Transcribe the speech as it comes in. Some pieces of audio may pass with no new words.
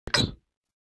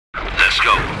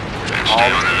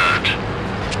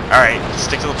Alright,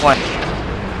 stick to the plan.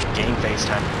 Gain phase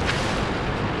time.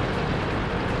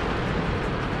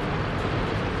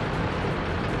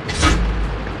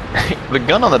 The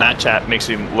gun on the nat chat makes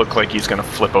him look like he's gonna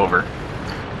flip over.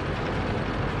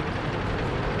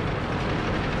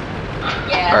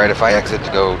 Yeah. Alright, if I exit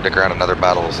to go dig around another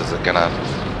battles, is it gonna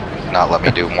not let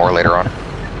me do more later on?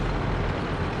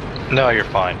 No, you're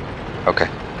fine. Okay.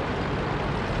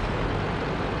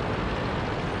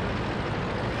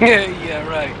 Yeah,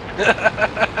 right.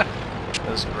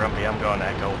 This is Grumpy, I'm going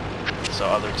Echo. So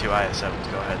other two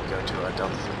IS-7s go ahead and go to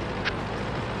Delta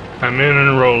 3. I'm in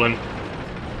and rolling.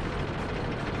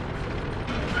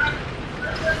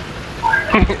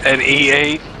 An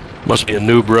E8? Must be a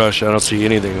new brush, I don't see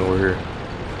anything over here.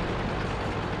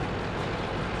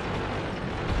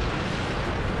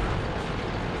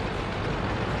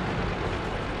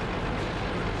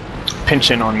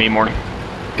 Pinch in on me, Morning.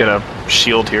 Get a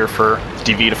shield here for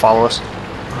DV to follow us.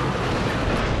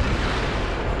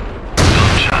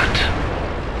 Shot.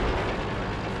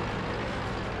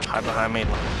 Hide behind me.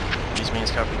 Use me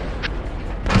as cover.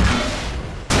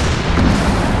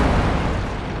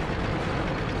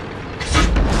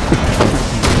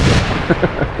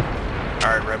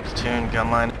 Alright, Red Platoon,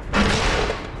 gun line.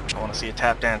 I want to see a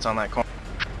tap dance on that corner.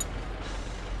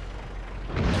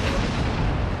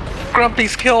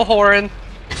 Grumpy's kill horn.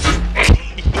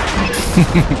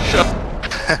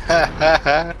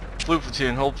 Blue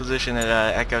Platoon, hold position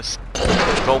at Echo.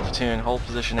 Gold Platoon, hold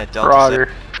position at Delta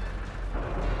Roger.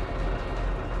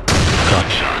 6.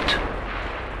 Gunshot.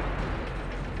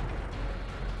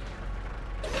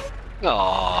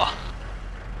 Aww.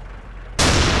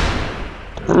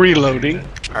 Reloading.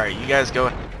 Alright, you guys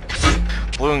go.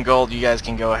 Blue and gold, you guys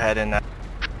can go ahead and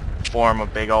form a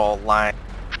big old line.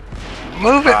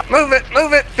 Move it, move it,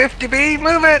 move it! 50B,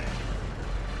 move it!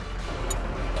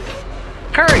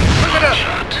 Curry, move it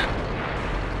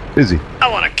up! Busy. I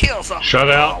want to kill something! Shut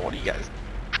Oh, out. what are you guys?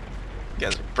 You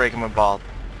guys are breaking my ball.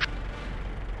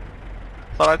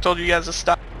 Thought I told you guys to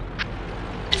stop.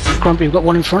 Grumpy, we've got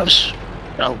one in front of us.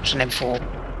 Oh, it's an M4.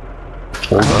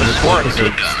 Hold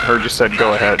on. Heard you said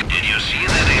go ahead.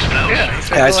 Yeah, he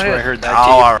said Yeah, I go swear I ahead. heard that Oh,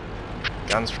 too. alright.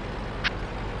 Guns.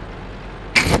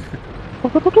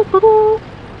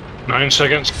 9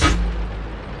 seconds.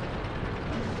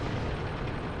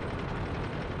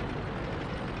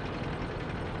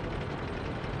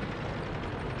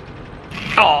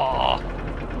 Aww.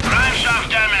 Prime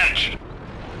shaft damage.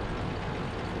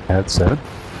 That's it.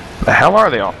 The hell are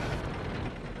they all?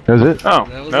 That was it. Oh,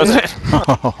 that was it.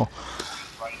 Oh.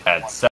 At